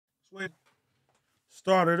Wait.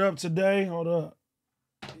 Started up today. Hold up.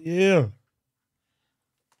 Yeah.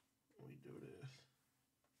 Let me do this.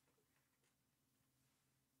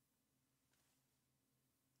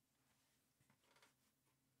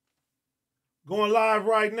 Going live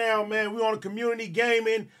right now, man. We on Cuhmunity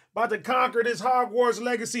gaming. About to conquer this Hogwarts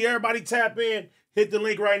legacy. Everybody tap in. Hit the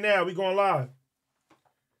link right now. We going live.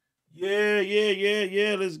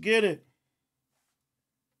 Yeah. Let's get it.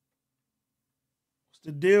 What's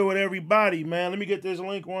the deal with everybody, man? Let me get this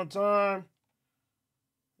link one time.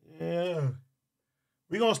 Yeah.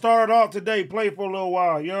 We gonna start it off today. Play for a little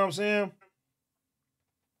while. You know what I'm saying?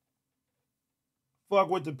 Fuck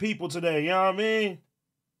with the people today. You know what I mean?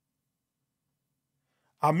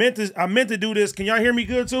 I meant to do this. Can y'all hear me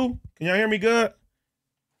good too? Can y'all hear me good?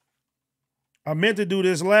 I meant to do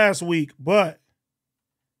this last week, but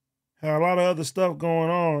had a lot of other stuff going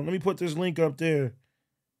on. Let me put this link up there.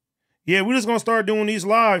 Yeah, we're just gonna start doing these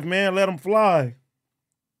live, man. Let them fly.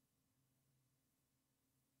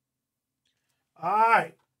 All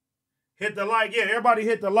right. Hit the like. Yeah, everybody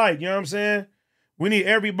hit the like. You know what I'm saying? We need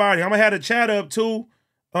everybody. I'm gonna have the chat up too.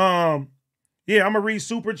 Yeah, I'm gonna read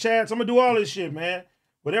super chats. I'm gonna do all this shit, man.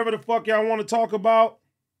 Whatever the fuck y'all want to talk about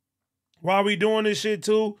while we doing this shit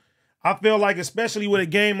too. I feel like, especially with a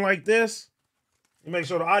game like this, you make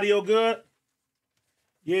sure the audio good.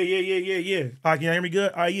 Yeah. All right, can y'all hear me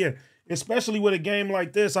good? All right, yeah. Especially with a game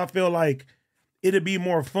like this, I feel like it'd be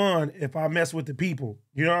more fun if I mess with the people.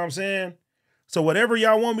 You know what I'm saying? So whatever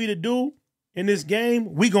y'all want me to do in this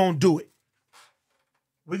game, we gonna do it.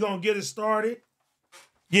 We gonna get it started.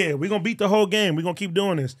 Yeah, we gonna beat the whole game. We gonna keep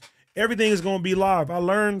doing this. Everything is gonna be live. I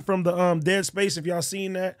learned from the Dead Space. If y'all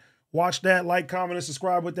seen that, watch that, like, comment, and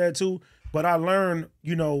subscribe with that too. But I learned,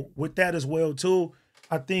 you know, with that as well too.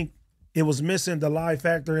 I think it was missing the live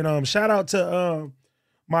factor. And shout out to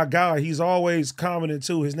my guy. He's always commenting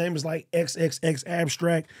too. His name is like XXX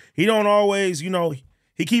Abstract. He don't always, you know,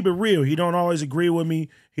 he keep it real. He don't always agree with me.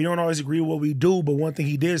 He don't always agree with what we do. But one thing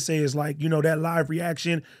he did say is, like, you know, that live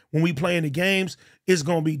reaction when we playing the games is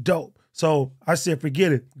gonna be dope. So I said,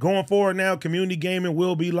 forget it. Going forward now, Cuhmunity gaming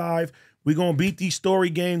will be live. We're going to beat these story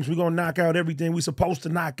games. We're going to knock out everything we're supposed to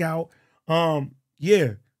knock out.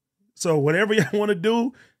 Yeah. So whatever y'all want to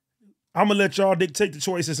do, I'm going to let y'all dictate the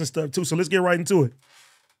choices and stuff too. So let's get right into it.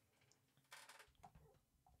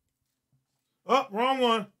 Oh, wrong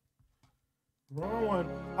one. Wrong one.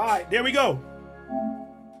 All right, there we go.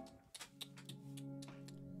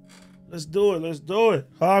 Let's do it. Let's do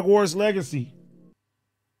it. Hogwarts Legacy.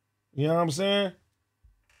 You know what I'm saying?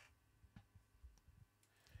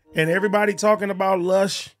 And everybody talking about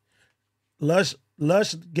Lush. Lush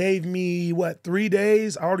gave me, what, 3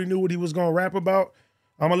 days? I already knew what he was going to rap about.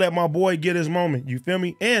 I'm going to let my boy get his moment. You feel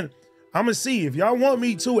me? And I'm going to see if y'all want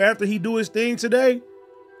me to, after he do his thing today,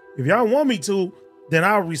 if y'all want me to, then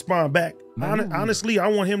I'll respond back. Honestly, I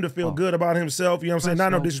want him to feel good about himself. You know what I'm saying?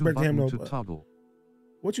 Not no disrespect to him. No,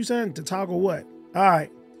 what you saying? To toggle what? All right.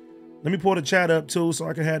 Let me pull the chat up too so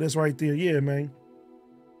I can have this right there. Yeah, man.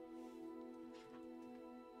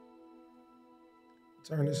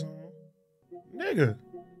 Turn this on. Nigga.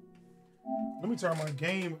 Let me turn my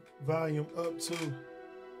game volume up too.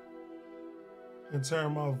 And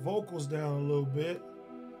turn my vocals down a little bit.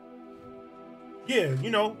 Yeah, you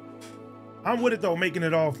know, I'm with it though, making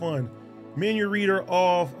it all fun. Menu reader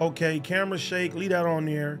off. Okay, camera shake, leave that on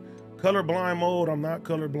there. Colorblind mode, I'm not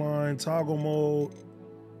colorblind. Toggle mode.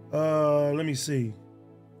 Let me see.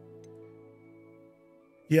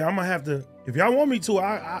 Yeah, I'm gonna have to, if y'all want me to,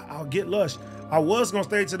 I'll get Lush. I was gonna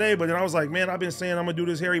stay today, but then I was like, man, I've been saying I'm gonna do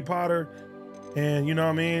this Harry Potter, and you know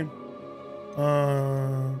what I mean?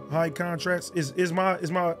 High contracts. Is my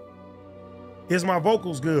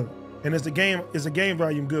vocals good? And is the game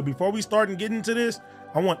volume good? Before we start and get into this,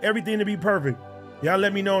 I want everything to be perfect. Y'all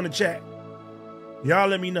let me know in the chat. Y'all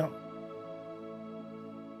let me know.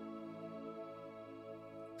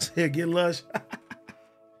 Get Lush.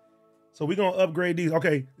 So we're gonna upgrade these.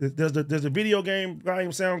 Okay, does the video game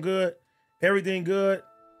volume sound good? Everything good?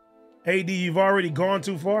 AD, you've already gone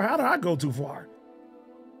too far. How did I go too far?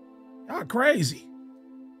 Y'all crazy.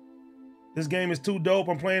 This game is too dope.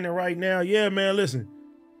 I'm playing it right now. Yeah, man, listen.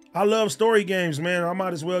 I love story games, man. I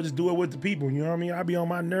might as well just do it with the people. You know what I mean? I be on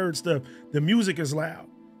my nerd stuff. The music is loud.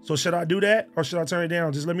 So should I do that or should I turn it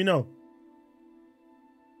down? Just let me know.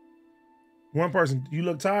 One person, you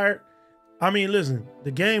look tired? I mean, listen,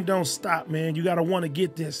 the game don't stop, man. You gotta want to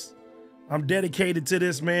get this. I'm dedicated to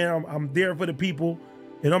this, man. I'm there for the people.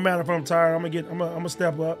 It don't matter if I'm tired. I'm gonna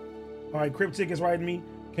step up. All right, Cryptic is writing me.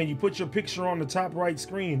 Can you put your picture on the top right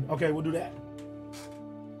screen? Okay, we'll do that.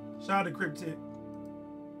 Shout out to Cryptic.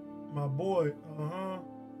 My boy,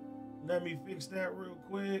 Let me fix that real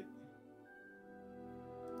quick.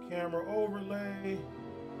 Camera overlay.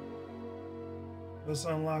 Let's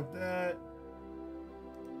unlock that.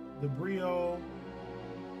 The Brio.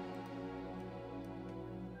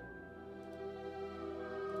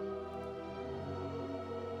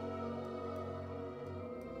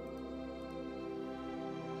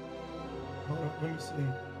 Hold on, let me see.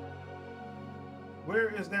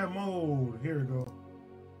 Where is that mode? Here we go.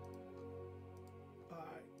 All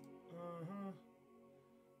right.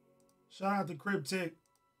 Shout out to Cryptic.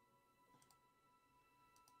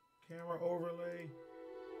 Camera overlay.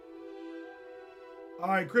 All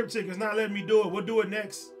right, Cryptic is not letting me do it. We'll do it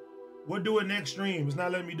next. We'll do it next stream. It's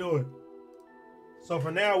not letting me do it. So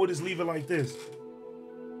for now, we'll just leave it like this.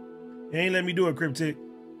 It ain't letting me do it, Cryptic.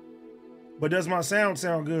 But does my sound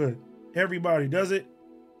good? Everybody, does it?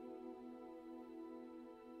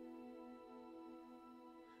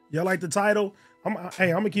 Y'all like the title? Hey,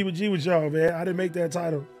 I'm gonna keep it G with y'all, man. I didn't make that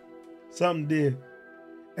title. Something did.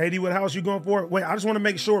 AD, what house you going for? Wait, I just want to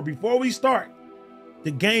make sure before we start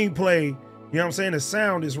the gameplay, you know what I'm saying? The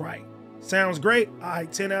sound is right. Sounds great. All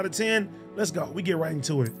right, 10 out of 10. Let's go. We get right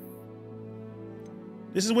into it.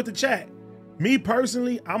 This is with the chat. Me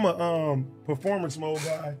personally, I'm a performance mode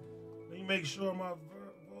guy. Let me make sure my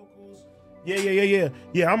vocals.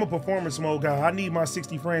 Yeah, I'm a performance mode guy. I need my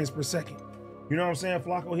 60 frames per second. You know what I'm saying?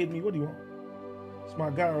 Flacco hit me. What do you want? It's my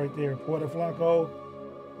guy right there. Porter Flacco.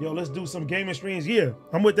 Yo, let's do some gaming streams. Yeah,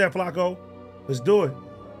 I'm with that, Flacco. Let's do it.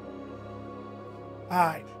 All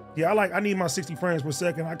right. Yeah, I need my 60 frames per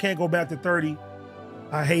second. I can't go back to 30.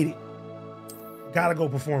 I hate it. Gotta go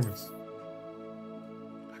performance.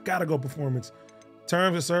 I gotta go performance.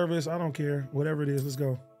 Terms of service, I don't care. Whatever it is, let's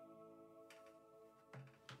go.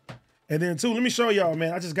 And then too, let me show y'all,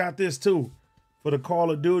 man. I just got this too for the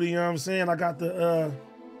Call of Duty, you know what I'm saying? I got the,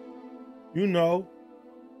 you know,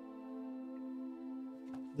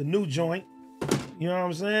 the new joint. You know what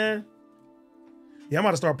I'm saying? Yeah, I'm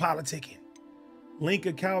about to start politicking. Link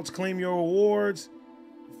accounts, claim your rewards.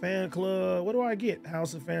 Fan club. What do I get?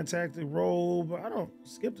 House of Fantastic Robe. I don't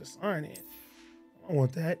skip the sign in. I don't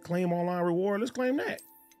want that. Claim online reward. Let's claim that.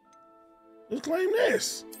 Let's claim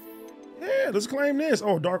this. Yeah, let's claim this.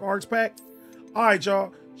 Oh, Dark Arts pack. All right,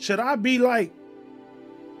 y'all. Should I be like,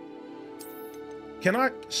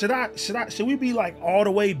 should we be like all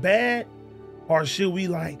the way bad? Or should we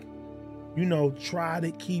like, you know, try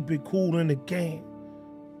to keep it cool in the game?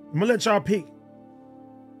 I'm gonna let y'all pick.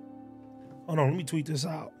 Hold on, let me tweet this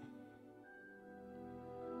out.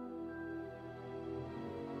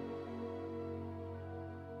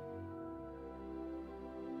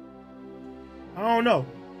 I don't know.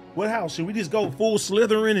 What house? Should we just go full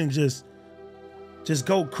Slytherin and just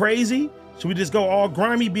go crazy? Should we just go all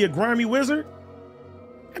grimy, be a grimy wizard?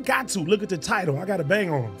 I got to. Look at the title. I got to bang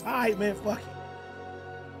on. All right, man, fuck it.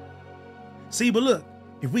 See, but look,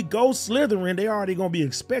 if we go Slytherin, they already gonna be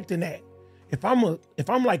expecting that. If I'm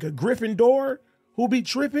like a Gryffindor who be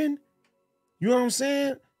tripping, you know what I'm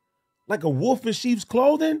saying? Like a wolf in sheep's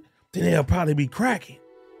clothing, then they'll probably be cracking.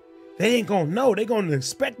 They ain't gonna know. They gonna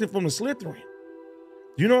expect it from the Slytherin.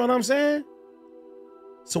 You know what I'm saying?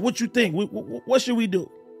 So what you think? What should we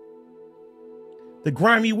do? The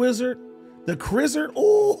grimy wizard? The crizzard?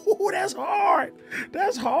 Ooh, that's hard.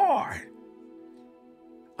 That's hard.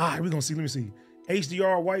 All right, we're gonna see. Let me see.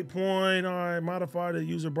 HDR white point. All right, modify the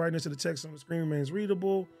user brightness of the text on the screen remains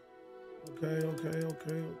readable. Okay.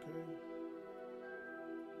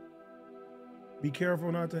 Be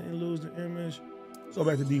careful not to lose the image. Let's go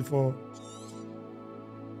back to default.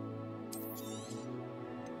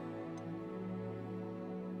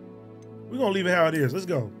 We're gonna leave it how it is. Let's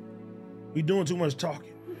go. We doing too much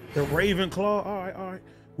talking. The Ravenclaw. All right.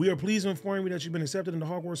 We are pleased to inform you that you've been accepted in the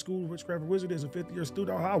Hogwarts School of Witchcraft and Wizard as a 5th-year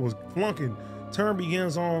student. Oh, I was flunking. Term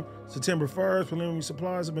begins on September 1st. Preliminary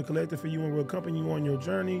supplies have been collected for you and will accompany you on your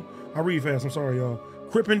journey. I read fast. I'm sorry, y'all.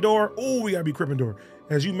 Gryffindor. Oh, we gotta be Gryffindor.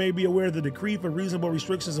 As you may be aware, the decree for reasonable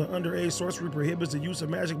restrictions on underage sorcery prohibits the use of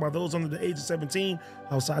magic by those under the age of 17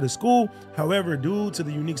 outside of school. However, due to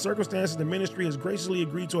the unique circumstances, the ministry has graciously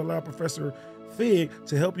agreed to allow Professor Fig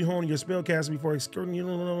to help you hone your spellcasting before escorting you.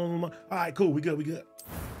 All right, cool. We good.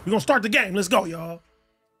 We're gonna start the game. Let's go, y'all.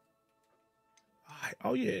 All right.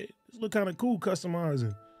 Oh, yeah. This look kind of cool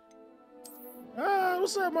customizing. Ah,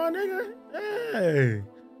 what's up, my nigga? Hey.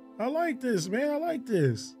 I like this, man. I like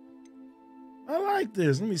this.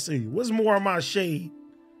 Let me see. What's more of my shade?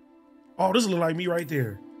 Oh, this look like me right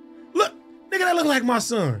there. Look, nigga, that look like my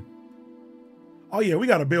son. Oh, yeah, we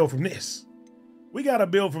got to build from this.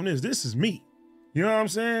 This is me. You know what I'm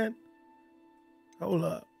saying? Hold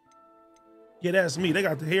up. Yeah, that's me. They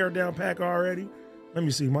got the hair down pack already. Let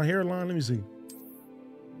me see. My hairline, let me see.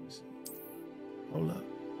 Hold up.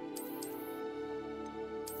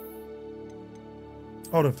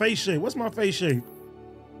 Oh, the face shape. What's my face shape?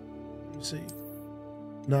 Let me see.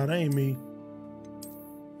 No, that ain't me.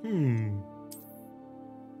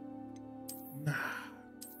 Nah.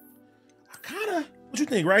 I kinda. What you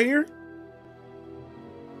think, right here?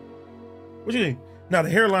 What you think? Now, the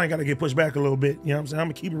hairline gotta get pushed back a little bit. You know what I'm saying? I'm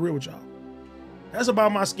gonna keep it real with y'all. That's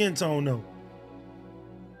about my skin tone, though.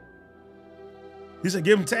 He said,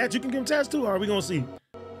 give him tats. You can give him tats, too. All right, we gonna see.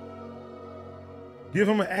 Give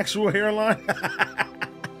him an actual hairline.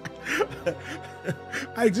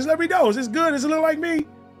 Hey, just let me know. Is this good? Does it look like me?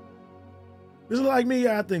 Does it look like me?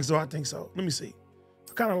 Yeah, I think so. I think so. Let me see.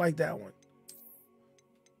 I kind of like that one.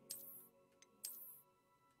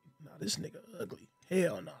 Nah, this nigga ugly.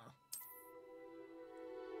 Hell nah.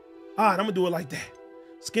 All right, I'm gonna do it like that.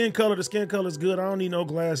 Skin color, the skin color is good. I don't need no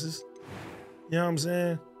glasses. You know what I'm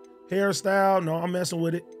saying? Hairstyle, no, I'm messing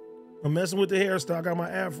with it. I'm messing with the hairstyle. I got my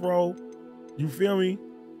afro. You feel me?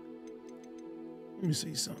 Let me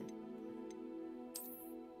see something.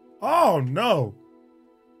 Oh, no.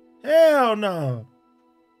 Hell no.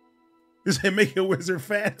 This ain't make a wizard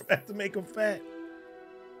fat. I have to make him fat.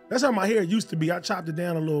 That's how my hair used to be. I chopped it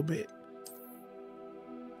down a little bit.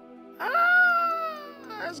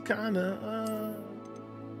 That's kind of,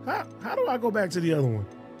 how do I go back to the other one?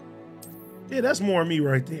 Yeah, that's more me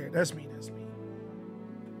right there. That's me, that's me.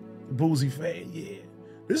 The boozy fade, yeah.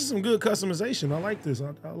 This is some good customization. I like this,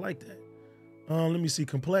 I like that. Let me see,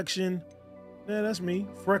 complexion. Yeah, that's me.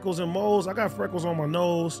 Freckles and moles. I got freckles on my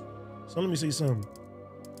nose. So let me see something.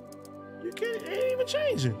 You can't, it ain't even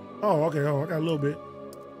changing. Oh, okay, oh, I got a little bit.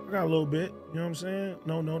 I got a little bit, you know what I'm saying?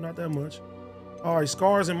 No, not that much. All right,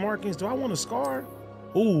 scars and markings. Do I want a scar?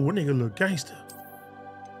 Ooh, that nigga look gangster.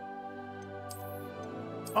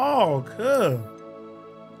 Oh, good.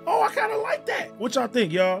 Oh, I kind of like that. What y'all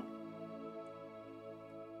think, y'all?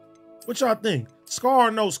 What y'all think? Scar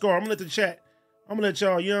or no scar? I'm gonna let the chat. I'm gonna let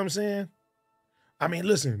y'all, you know what I'm saying? I mean,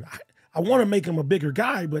 listen, I want to make him a bigger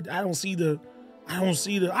guy, but I don't see the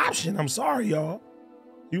option. I'm sorry, y'all.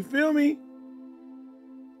 You feel me?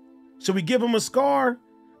 Should we give him a scar?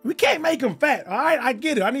 We can't make him fat, all right? I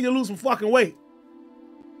get it. I need to lose some fucking weight.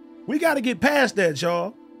 We got to get past that,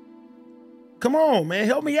 y'all. Come on, man.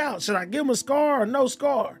 Help me out. Should I give him a scar or no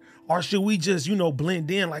scar? Or should we just, you know,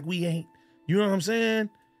 blend in like we ain't? You know what I'm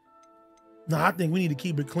saying? No, I think we need to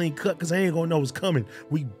keep it clean cut because they ain't going to know what's coming.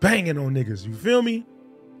 We banging on niggas. You feel me?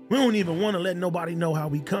 We don't even want to let nobody know how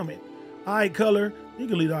we coming. Eye color. You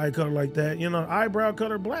can leave the eye color like that. You know, eyebrow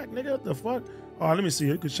color black, nigga. What the fuck? Oh, let me see.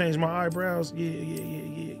 You could change my eyebrows.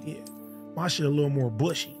 Yeah. My shit a little more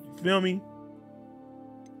bushy. You feel me?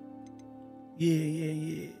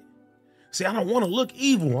 Yeah. See, I don't want to look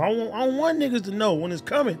evil. I don't want niggas to know when it's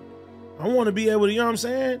coming. I want to be able to, you know what I'm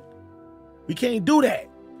saying? We can't do that.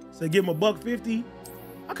 So give him $150.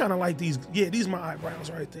 I kind of like these. Yeah, these are my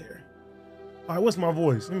eyebrows right there. All right, what's my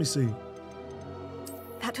voice? Let me see.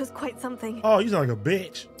 That was quite something. Oh, you sound like a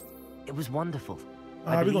bitch. It was wonderful.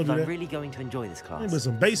 I believe I'm really going to enjoy this class. Put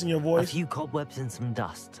some bass in your voice. A few cobwebs and some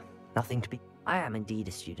dust. Nothing to be... I am indeed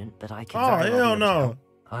a student, but I can... Oh, hell no.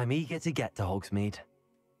 I'm eager to get to Hogsmeade.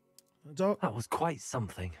 That was quite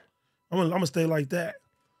something. I'm gonna stay like that.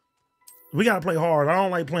 We gotta play hard. I don't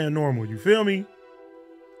like playing normal. You feel me?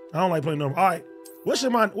 I don't like playing normal. All right. What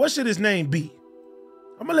should his name be?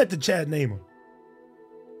 I'm gonna let the chat name him.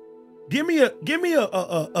 Give me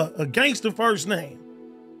a gangster first name.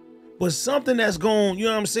 But something that's going, you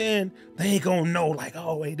know what I'm saying? They ain't gonna know like,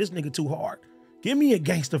 oh wait, this nigga too hard. Give me a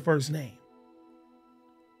gangster first name.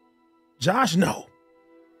 Josh, no.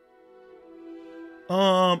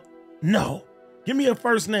 No. Give me a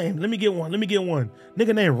first name. Let me get one.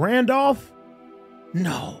 Nigga named Randolph?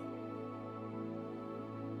 No.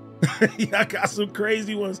 Yeah, I got some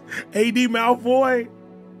crazy ones. AD Malfoy?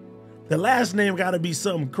 The last name gotta be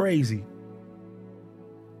something crazy.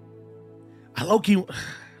 I low-key...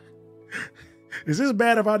 Is this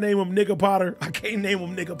bad if I name him Nigga Potter? I can't name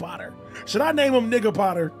him Nigga Potter. Should I name him Nigga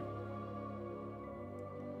Potter?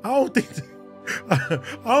 I don't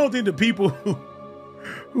think the people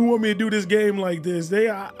who want me to do this game like this,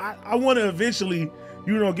 I want to eventually,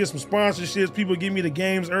 you know, get some sponsorships. People give me the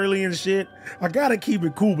games early and shit. I gotta keep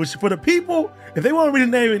it cool. But for the people, if they want me to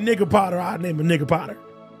name it Nigga Potter, I'll name it Nigga Potter.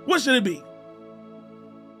 What should it be?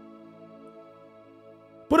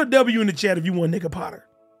 Put a W in the chat if you want Nigga Potter.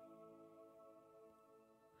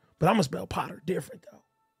 But I'm gonna spell Potter different though.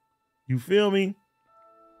 You feel me?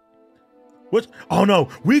 Oh no,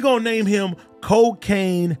 we gonna name him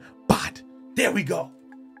Cocaine Bot. There we go.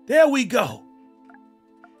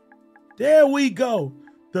 There we go.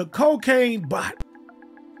 The cocaine bot.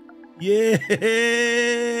 Yeah.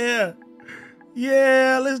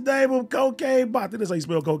 Yeah, let's name him Cocaine Bot. That's how you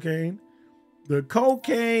spell cocaine. The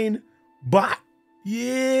Cocaine Bot.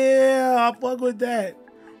 Yeah, I fuck with that.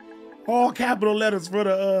 All capital letters for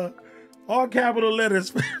the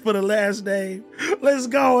last name. Let's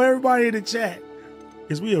go, everybody in the chat.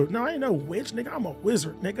 Is we no, I ain't no witch, nigga. I'm a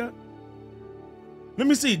wizard, nigga. Let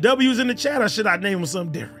me see. W's in the chat, or should I name him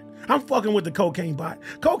something different? I'm fucking with the Cocaine Bot.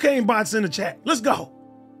 Cocaine Bot's in the chat. Let's go.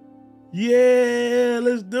 Yeah,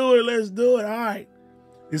 let's do it. Let's do it. All right.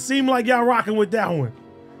 It seemed like y'all rocking with that one.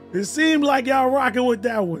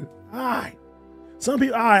 All right. Some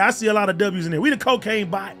people, all right, I see a lot of W's in there. We the Cocaine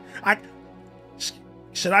Bot.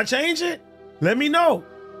 Should I change it? Let me know.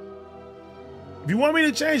 If you want me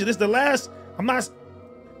to change it, this is the last,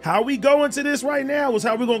 how we go into this right now is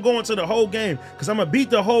how we're going to go into the whole game, because I'm going to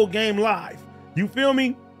beat the whole game live. You feel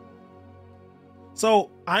me?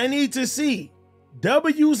 So I need to see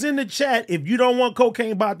W's in the chat if you don't want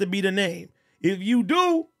Cocaine Bot to be the name. If you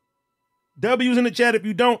do, W's in the chat. If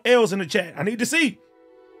you don't, L's in the chat. I need to see.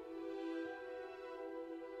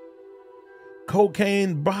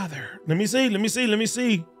 Cocaine Bother. Let me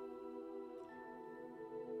see.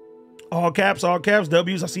 All caps,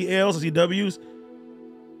 W's. I see L's, I see W's.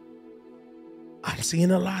 I'm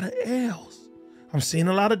seeing a lot of L's. I'm seeing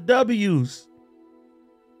a lot of W's.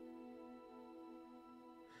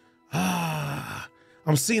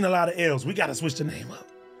 I'm seeing a lot of L's. We got to switch the name up.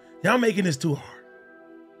 Y'all making this too hard.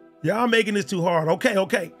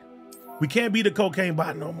 Okay. We can't be the Cocaine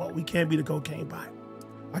Bot no more.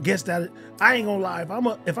 I guess that, I ain't gonna lie.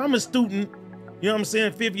 If I'm a student, you know what I'm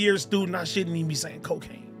saying, 5th year student, I shouldn't even be saying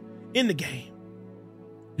cocaine in the game.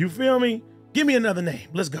 You feel me? Give me another name.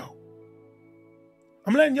 Let's go.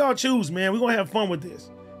 I'm letting y'all choose, man. We're gonna have fun with this.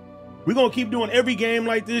 We're gonna keep doing every game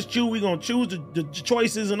like this. We're gonna choose the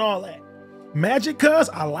choices and all that. Magic Cuz,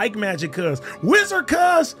 I like Magic Cuz. Wizard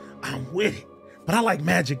Cuz, I'm with it. But I like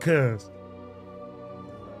Magic Cuz.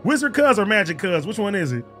 Wizard Cuz or Magic Cuz? Which one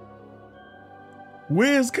is it?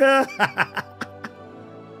 Wiz Cuz?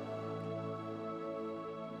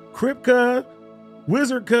 Crip Cuz?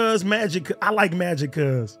 Wizard Cuz? Magic Cuz? I like Magic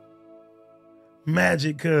Cuz.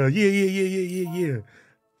 Magic Cuz. Yeah.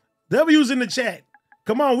 W's in the chat.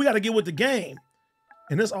 Come on, we got to get with the game.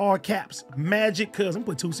 And it's all caps. Magic Cuz. I'm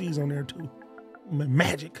going to put 2 C's on there too.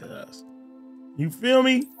 Magic Cuz. You feel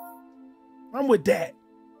me? I'm with that.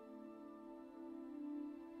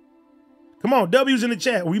 Come on, W's in the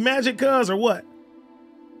chat. We Magic Cuz or what?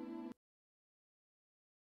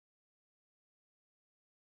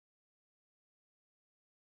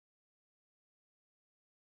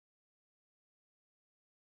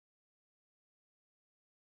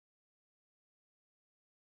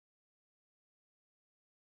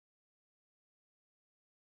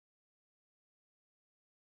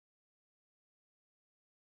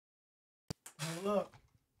 Hold up.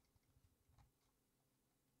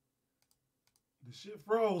 The shit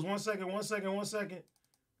froze. One second.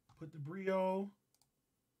 Put the Brio.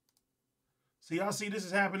 See, y'all see this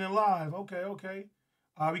is happening live. Okay.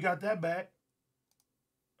 We got that back.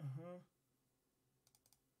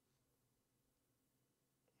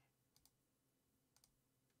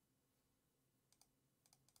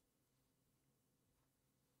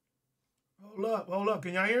 Hold up.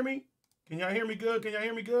 Can y'all hear me? Can y'all hear me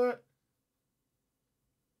good?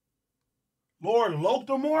 Lord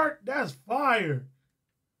Locc, that's fire.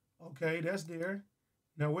 Okay, that's there.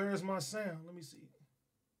 Now, where is my sound? Let me see.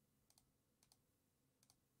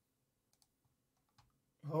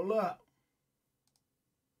 Hold up.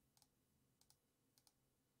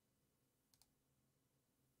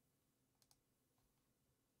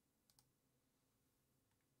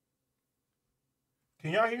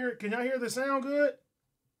 Can y'all hear it? Can y'all hear the sound good?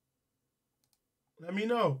 Let me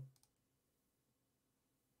know.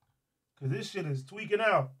 Because this shit is tweaking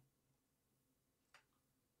out.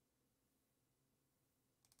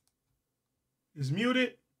 It's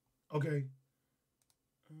muted? Okay.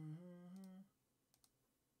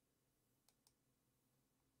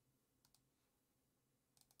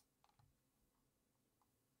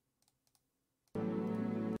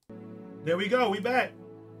 There we go. We back.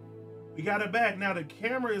 We got it back. Now the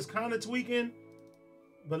camera is kind of tweaking,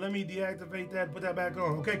 but let me deactivate that, put that back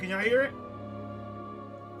on. Okay, can y'all hear it?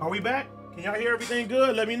 Are we back? Can y'all hear everything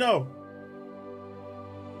good? Let me know.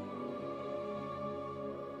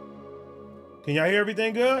 Can y'all hear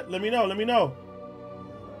everything good? Let me know.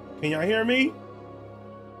 Can y'all hear me?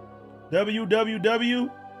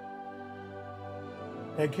 WWW.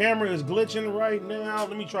 That camera is glitching right now.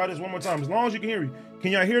 Let me try this one more time. As long as you can hear me.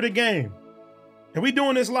 Can y'all hear the game? And we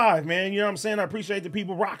doing this live, man. You know what I'm saying? I appreciate the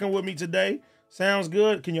people rocking with me today. Sounds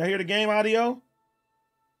good. Can y'all hear the game audio?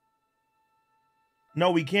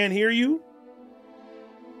 No, we can't hear you.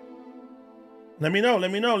 Let me know.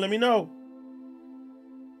 Let me know. Let me know.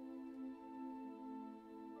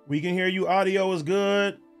 We can hear you. Audio is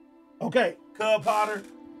good. Okay. Cub Potter.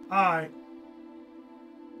 All right.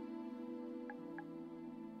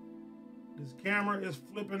 This camera is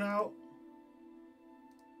flipping out.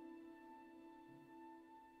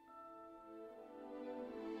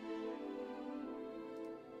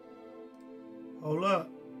 Hold up.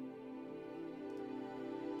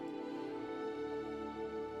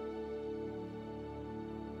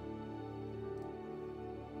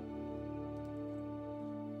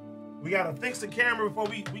 We gotta fix the camera before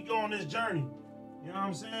we go on this journey. You know what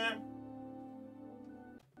I'm saying?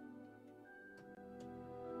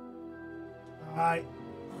 All right.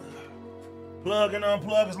 Plug and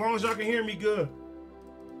unplug as long as y'all can hear me good.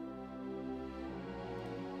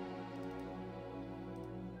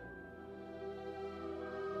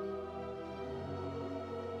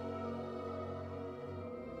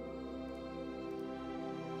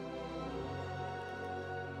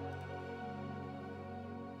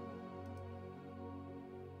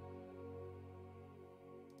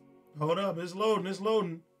 Hold up, it's loading, it's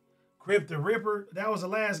loading. Crypt the Ripper, that was the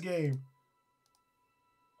last game.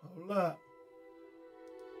 Hold up.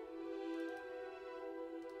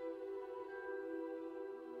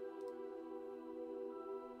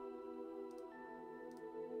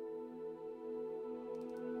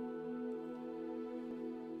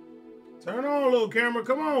 Turn on, little camera,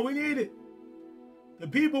 come on, we need it. The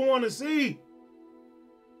people want to see.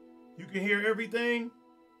 You can hear everything.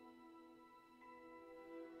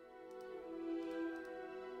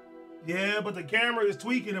 Yeah, but the camera is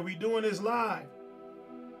tweaking and we doing this live.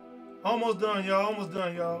 Almost done, y'all. Almost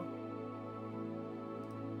done, y'all.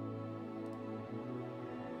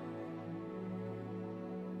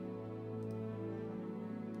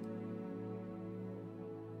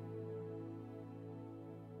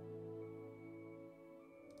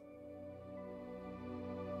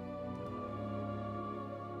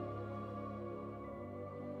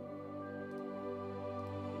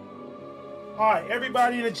 All right,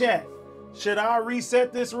 everybody in the chat, should I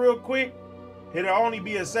reset this real quick? It'll only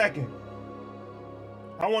be a second.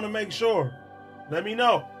 I want to make sure. Let me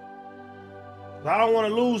know. I don't want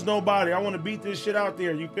to lose nobody. I want to beat this shit out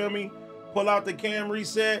there. You feel me? Pull out the cam,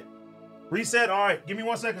 reset. Reset. All right, give me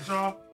 1 second, y'all.